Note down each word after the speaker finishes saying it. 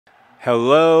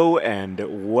Hello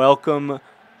and welcome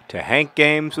to Hank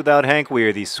Games Without Hank. We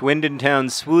are the Swindon Town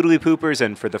Swoodilypoopers,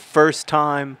 and for the first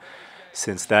time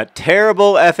since that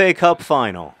terrible FA Cup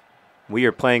final, we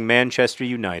are playing Manchester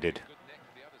United,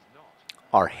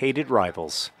 our hated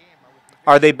rivals.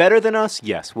 Are they better than us?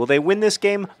 Yes. Will they win this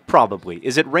game? Probably.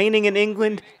 Is it raining in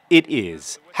England? It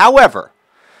is. However,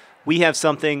 we have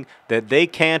something that they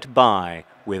can't buy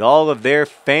with all of their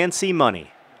fancy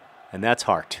money, and that's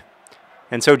heart.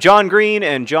 And so John Green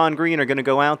and John Green are going to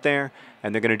go out there,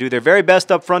 and they're going to do their very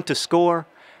best up front to score.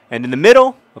 And in the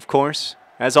middle, of course,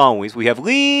 as always, we have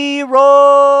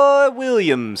LEROOOY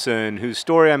Williamson, whose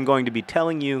story I'm going to be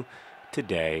telling you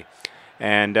today.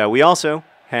 And we also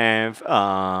have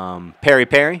Perry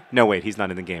Perry. No, wait, he's not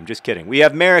in the game. Just kidding. We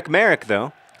have Merrick,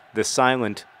 though, the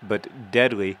silent but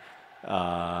deadly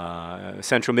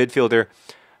central midfielder.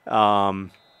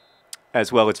 As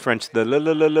well as French, the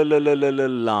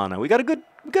Lana. We got a good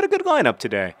lineup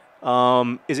today.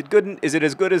 Is it good? Is it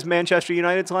as good as Manchester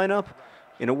United's lineup?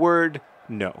 In a word,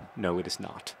 no, it is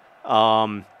not.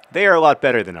 They are a lot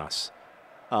better than us.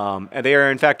 And they are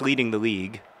in fact leading the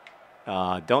league.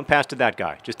 Don't pass to that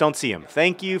guy. Just don't see him.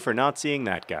 Thank you for not seeing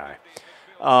that guy.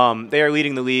 They are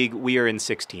leading the league. We are in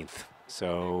 16th.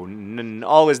 So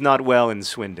all is not well in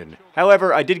Swindon.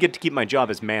 However, I did get to keep my job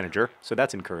as manager, so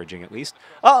that's encouraging at least.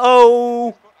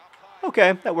 Uh-oh!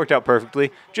 Okay, that worked out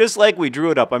perfectly. Just like we drew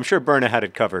it up. I'm sure Berna had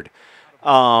it covered.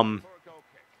 So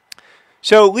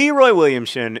LEROOOY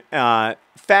Williamson,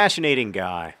 fascinating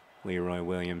guy. LEROOOY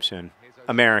Williamson.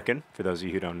 American, for those of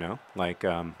you who don't know. Like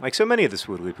so many of the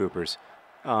Swoodilypoopers.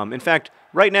 In fact,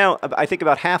 right now, I think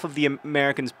about half of the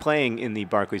Americans playing in the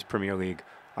Barclays Premier League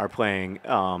are playing...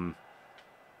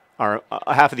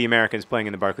 half of the Americans playing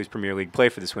in the Barclays Premier League play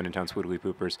for the Swindon Town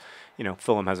Swoodilypoopers. You know,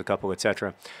 Fulham has a couple,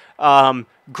 etc.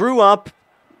 Grew up,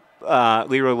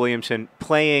 LEROOOY Williamson,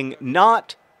 playing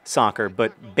not soccer,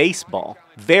 but baseball.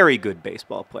 Very good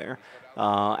baseball player.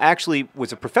 Actually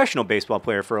was a professional baseball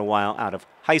player for a while out of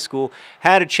high school.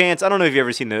 Had a chance. I don't know if you've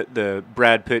ever seen the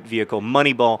Brad Pitt vehicle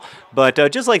Moneyball, but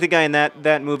just like the guy in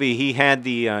that movie, he had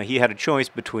a choice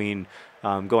between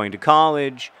going to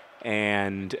college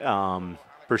and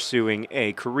pursuing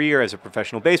a career as a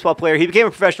professional baseball player. He became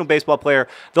a professional baseball player.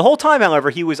 The whole time, however,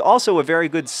 he was also a very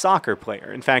good soccer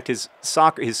player. In fact, his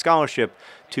scholarship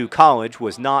to college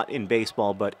was not in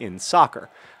baseball, but in soccer.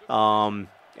 And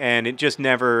it just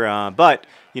never, but,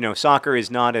 you know, soccer is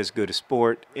not as good a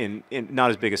sport, not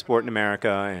as big a sport in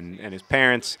America, and his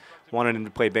parents wanted him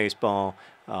to play baseball,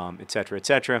 et cetera, et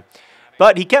cetera.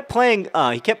 But he kept playing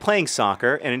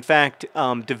soccer, and in fact,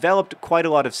 developed quite a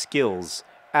lot of skills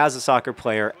as a soccer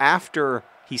player after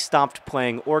he stopped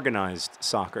playing organized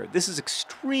soccer. This is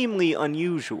extremely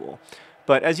unusual.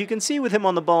 But as you can see with him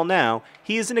on the ball now,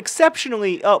 he is an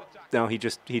exceptionally... Oh, no, he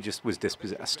just was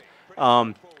dispossessed.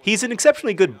 He's an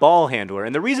exceptionally good ball handler,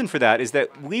 and the reason for that is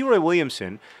that LEROOOY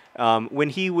Williamson, when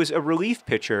he was a relief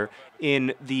pitcher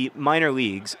in the minor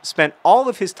leagues, spent all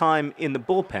of his time in the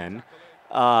bullpen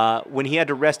when he had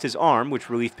to rest his arm, which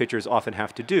relief pitchers often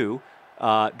have to do,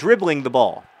 dribbling the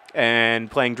ball and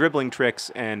playing dribbling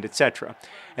tricks and etc.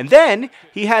 And then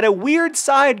he had a weird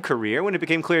side career when it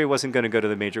became clear he wasn't going to go to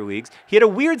the major leagues. He had a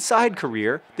weird side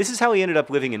career. This is how he ended up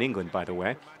living in England, by the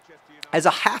way, as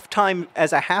a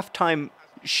halftime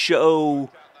show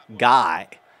guy.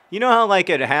 You know how like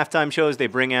at halftime shows they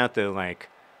bring out the like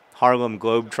Harlem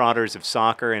Globetrotters of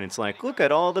soccer, and it's like, look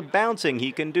at all the bouncing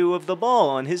he can do of the ball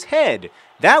on his head.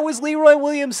 That was LEROOOY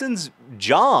Williamson's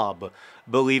job,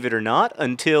 believe it or not,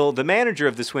 until the manager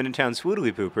of the Swindon Town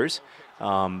Swoodilypoopers,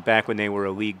 back when they were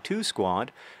a League Two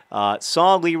squad,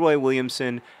 saw LEROOOY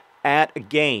Williamson at a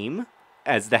game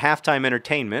as the halftime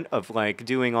entertainment of like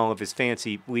doing all of his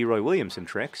fancy LEROOOY Williamson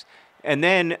tricks, and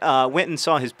then went and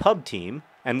saw his pub team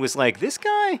and was like, this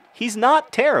guy, he's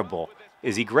not terrible.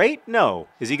 Is he great? No.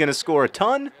 Is he going to score a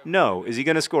ton? No. Is he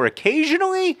going to score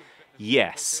occasionally?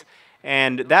 Yes.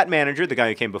 And that manager, the guy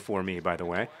who came before me, by the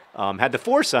way, had the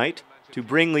foresight to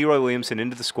bring LEROOOY Williamson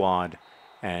into the squad,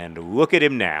 and look at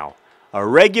him now. A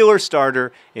regular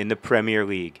starter in the Premier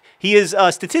League. He is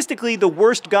statistically the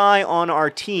worst guy on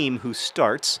our team who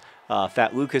starts.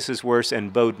 Fat Lucas is worse,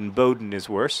 and Bowden is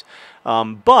worse.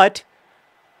 But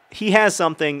he has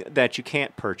something that you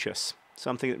can't purchase,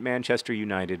 something that Manchester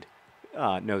United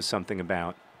knows something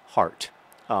about: heart.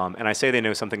 And I say they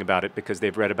know something about it because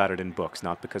they've read about it in books,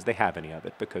 not because they have any of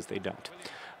it, because they don't.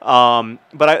 But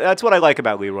that's what I like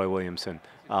about LEROOOY Williamson.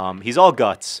 He's all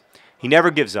guts. He never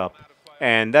gives up.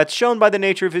 And that's shown by the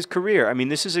nature of his career. I mean,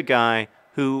 this is a guy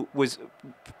who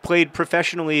played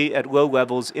professionally at low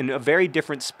levels in a very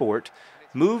different sport,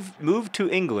 moved to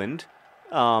England,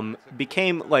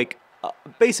 became like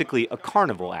basically a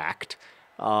carnival act,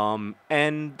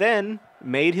 and then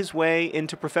made his way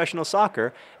into professional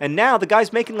soccer. And now the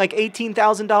guy's making like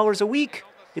 $18,000 a week.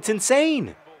 It's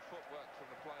insane.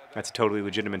 That's a totally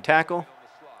legitimate tackle.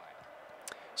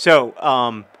 So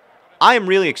I am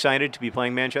really excited to be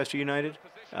playing Manchester United,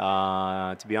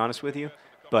 to be honest with you.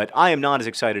 But I am not as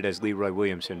excited as LEROOOY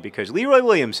Williamson, because LEROOOY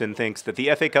Williamson thinks that the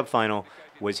FA Cup final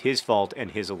was his fault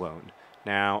and his alone.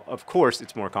 Now, of course,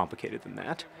 it's more complicated than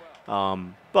that.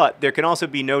 But there can also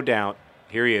be no doubt,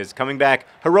 here he is, coming back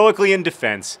heroically in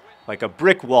defense, like a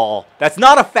brick wall. That's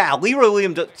not a foul. LEROOOY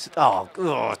Williamson,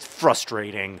 it's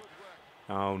frustrating.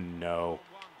 Oh, no.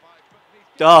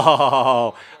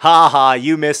 Oh, ha,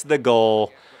 you missed the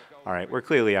goal. All right, we're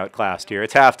clearly outclassed here.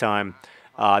 It's halftime.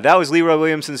 That was LEROOOY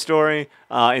Williamson's story.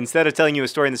 Instead of telling you a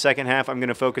story in the second half, I'm going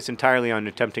to focus entirely on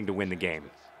attempting to win the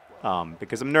game,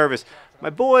 because I'm nervous.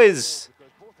 My boys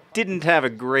didn't have a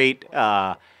great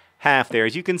half there.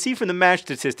 As you can see from the match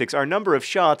statistics, our number of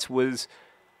shots was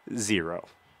 0.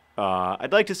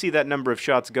 I'd like to see that number of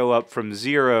shots go up from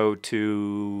 0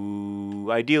 to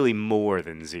ideally more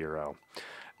than 0.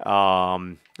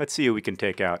 Let's see who we can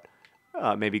take out.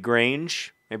 Maybe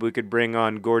Grange. Maybe we could bring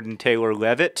on Gordon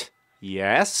Taylor-Levitt.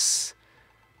 Yes.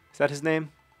 Is that his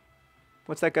name?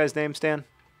 What's that guy's name, Stan?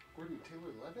 Gordon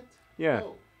Taylor-Levitt? Yeah.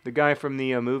 Oh. The guy from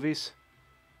the movies.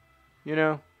 You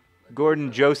know?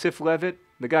 Gordon Joseph Levitt.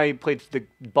 The guy who played the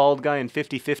bald guy in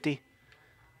 50-50.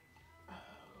 Oh.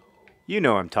 You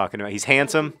know what I'm talking about. He's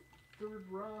handsome. Third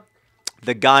Rock.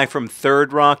 The guy from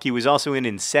Third Rock. He was also in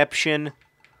Inception.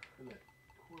 And that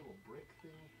horrible brick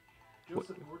thing.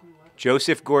 Joseph Gordon-Levitt.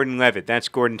 Joseph Gordon-Levitt. That's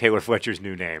Gordon Taylor-Fletcher's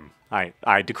new name.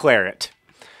 I declare it.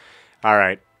 All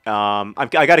right. I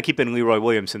got to keep in LEROOOY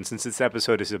Williamson since this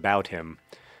episode is about him.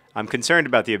 I'm concerned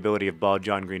about the ability of bald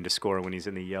John Green to score when he's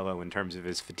in the yellow in terms of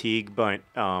his fatigue, but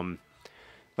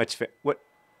look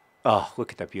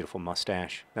at that beautiful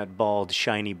mustache. That bald,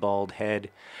 shiny, bald head.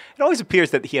 It always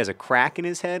appears that he has a crack in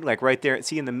his head, like right there.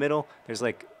 See in the middle? There's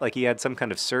like he had some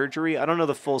kind of surgery. I don't know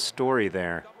the full story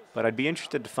there, but I'd be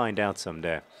interested to find out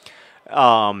someday.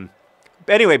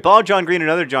 Anyway, bald John Green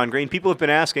and other John Green, people have been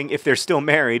asking if they're still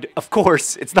married. Of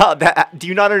course, it's not that. Do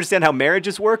you not understand how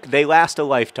marriages work? They last a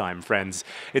lifetime, friends.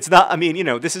 It's not, I mean, you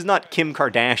know, this is not Kim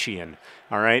Kardashian,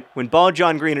 all right? When bald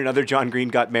John Green and other John Green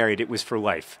got married, it was for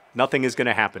life. Nothing is going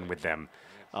to happen with them.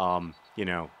 You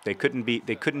know, they couldn't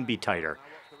be tighter.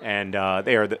 And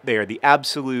they are the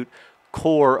absolute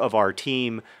core of our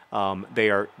team. They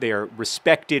are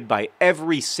respected by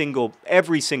every single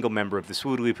member of the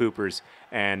Swoodilypoopers,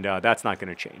 and that's not going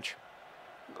to change.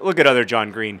 Look at other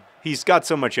John Green. He's got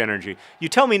so much energy. You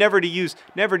tell me never to use,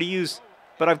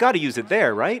 but I've got to use it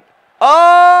there, right?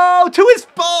 Oh,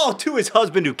 to his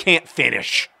husband who can't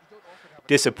finish.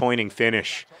 Disappointing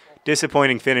finish.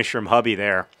 Disappointing finish from hubby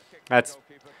there. That's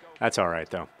all right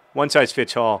though. One size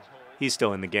fits all. He's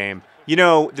still in the game. You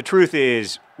know, the truth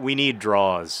is, we need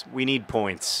draws. We need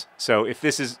points. So if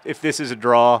this is a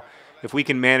draw, if we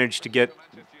can manage to get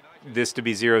this to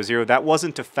be 0-0, that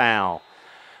wasn't a foul.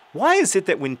 Why is it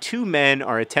that when two men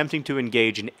are attempting to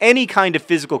engage in any kind of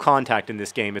physical contact in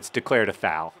this game, it's declared a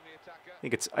foul? I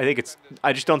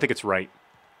just don't think it's right.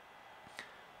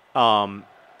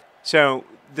 So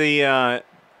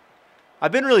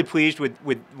I've been really pleased with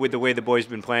the way the boys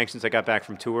have been playing since I got back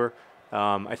from tour.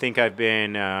 I think I've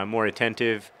been more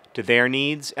attentive to their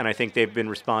needs, and I think they've been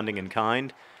responding in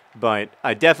kind. But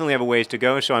I definitely have a ways to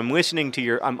go, so I'm listening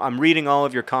to I'm reading all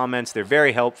of your comments. They're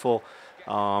very helpful.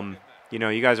 You know,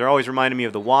 you guys are always reminding me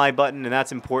of the Y button, and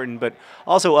that's important, but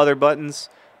also other buttons.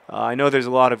 I know there's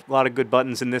a lot of good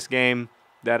buttons in this game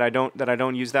that I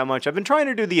don't use that much. I've been trying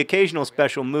to do the occasional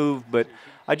special move, but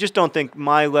I just don't think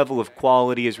my level of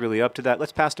quality is really up to that.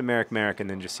 Let's pass to Merrick and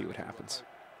then just see what happens.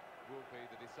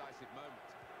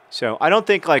 So I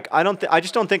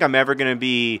just don't think I'm ever going to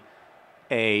be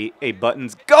a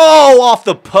buttons go off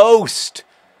the post.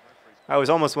 That was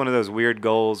almost one of those weird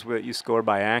goals where you score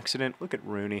by accident. Look at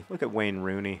Rooney. Look at Wayne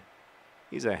Rooney.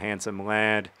 He's a handsome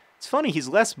lad. It's funny,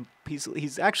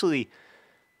 he's actually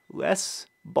less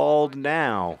bald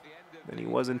now than he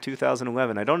was in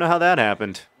 2011. I don't know how that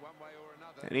happened.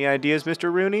 Any ideas,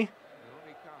 Mr. Rooney?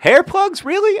 Hair plugs,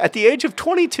 really? At the age of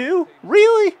 22?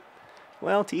 Really?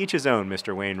 Well, to each his own,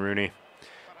 Mr. Wayne Rooney.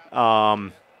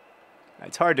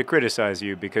 It's hard to criticize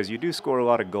you because you do score a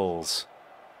lot of goals.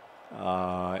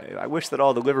 I wish that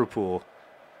all the Liverpool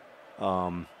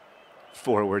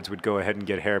forwards would go ahead and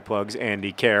get hair plugs.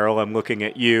 Andy Carroll, I'm looking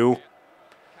at you.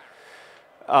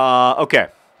 Okay,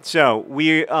 so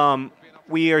we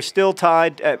are still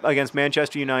tied against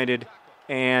Manchester United,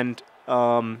 and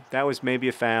that was maybe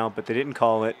a foul, but they didn't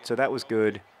call it, so that was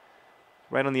good.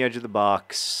 right on the edge of the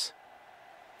box.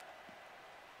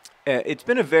 It's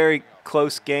been a very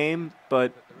close game,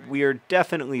 but we are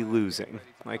definitely losing.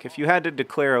 Like, if you had to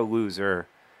declare a loser,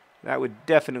 that would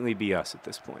definitely be us at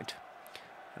this point.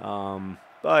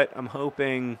 But I'm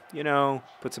hoping, you know,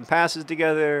 put some passes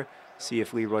together, see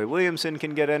if LEROOOY Williamson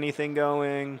can get anything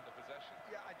going.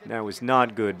 That was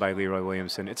not good by LEROOOY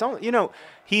Williamson. It's all, you know,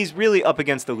 he's really up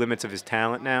against the limits of his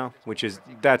talent now, which is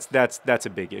that's a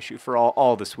big issue for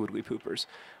all the Swoodilypoopers.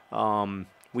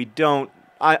 We don't.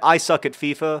 I suck at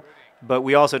FIFA, but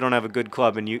we also don't have a good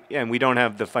club, and we don't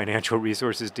have the financial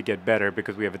resources to get better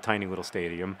because we have a tiny little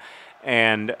stadium.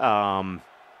 And oh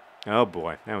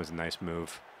boy, that was a nice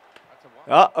move.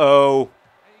 Uh-oh.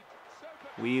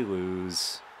 We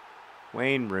lose.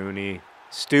 Wayne Rooney.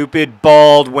 Stupid,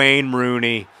 bald Wayne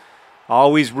Rooney.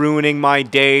 Always ruining my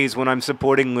days when I'm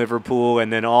supporting Liverpool,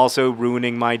 and then also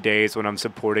ruining my days when I'm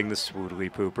supporting the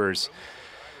Swoodilypoopers.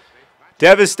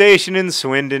 Devastation in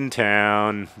Swindon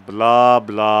town. Blah,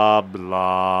 blah,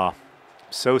 blah.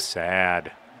 So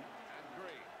sad.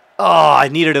 Oh, I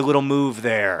needed a little move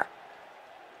there.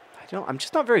 I'm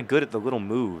just not very good at the little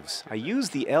moves. I use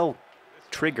the L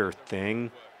trigger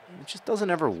thing. It just doesn't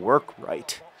ever work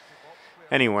right.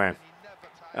 Anyway,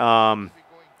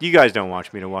 you guys don't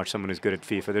watch me to watch someone who's good at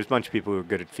FIFA. There's a bunch of people who are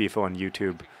good at FIFA on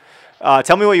YouTube.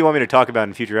 Tell me what you want me to talk about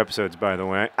in future episodes, by the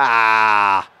way.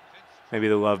 Maybe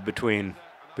the love between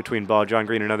Ball John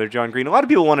Green and other John Green. A lot of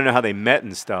people want to know how they met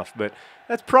and stuff, but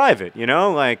that's private, you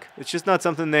know? Like, it's just not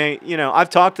something they, you know, I've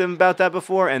talked to them about that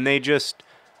before, and they just,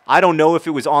 I don't know if it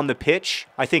was on the pitch.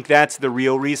 I think that's the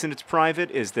real reason it's private,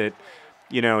 is that,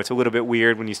 you know, it's a little bit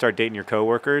weird when you start dating your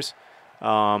coworkers.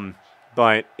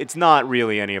 But it's not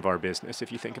really any of our business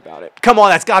if you think about it. Come on,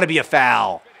 that's got to be a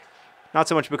foul. Not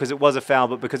so much because it was a foul,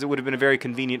 but because it would have been a very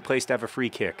convenient place to have a free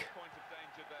kick.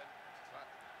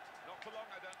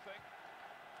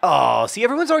 Oh, see,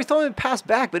 everyone's always telling me to pass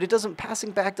back, but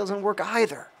passing back doesn't work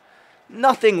either.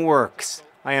 Nothing works.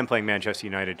 I am playing Manchester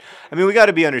United. I mean, we got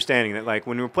to be understanding that, like,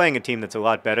 when we're playing a team that's a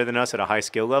lot better than us at a high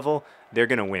skill level, they're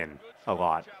going to win a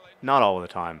lot. Not all of the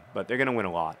time, but they're going to win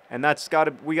a lot. And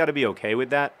we got to be okay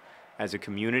with that as a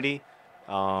community.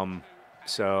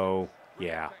 So,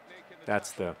 yeah,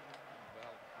 that's the...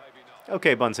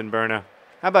 Okay, Bunsen Burner.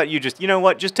 How about you just, you know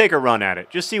what, just take a run at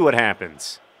it. Just see what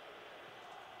happens.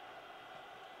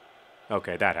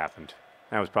 Okay, that happened.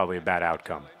 That was probably a bad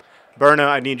outcome. Berna,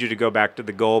 I need you to go back to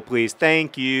the goal, please.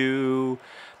 Thank you.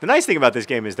 The nice thing about this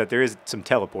game is that there is some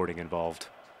teleporting involved.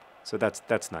 So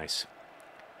that's nice.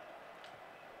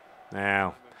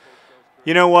 Now,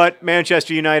 you know what?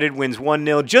 Manchester United wins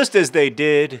 1-0, just as they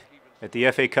did at the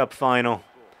FA Cup final.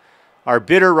 Our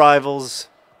bitter rivals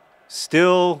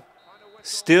still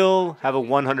have a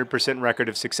 100% record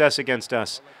of success against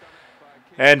us.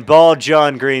 And Bald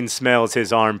John Green smells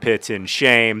his armpits in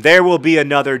shame. There will be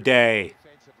another day,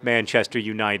 Manchester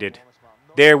United.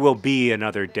 There will be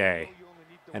another day.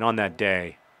 And on that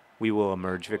day, we will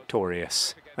emerge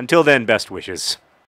victorious. Until then, best wishes.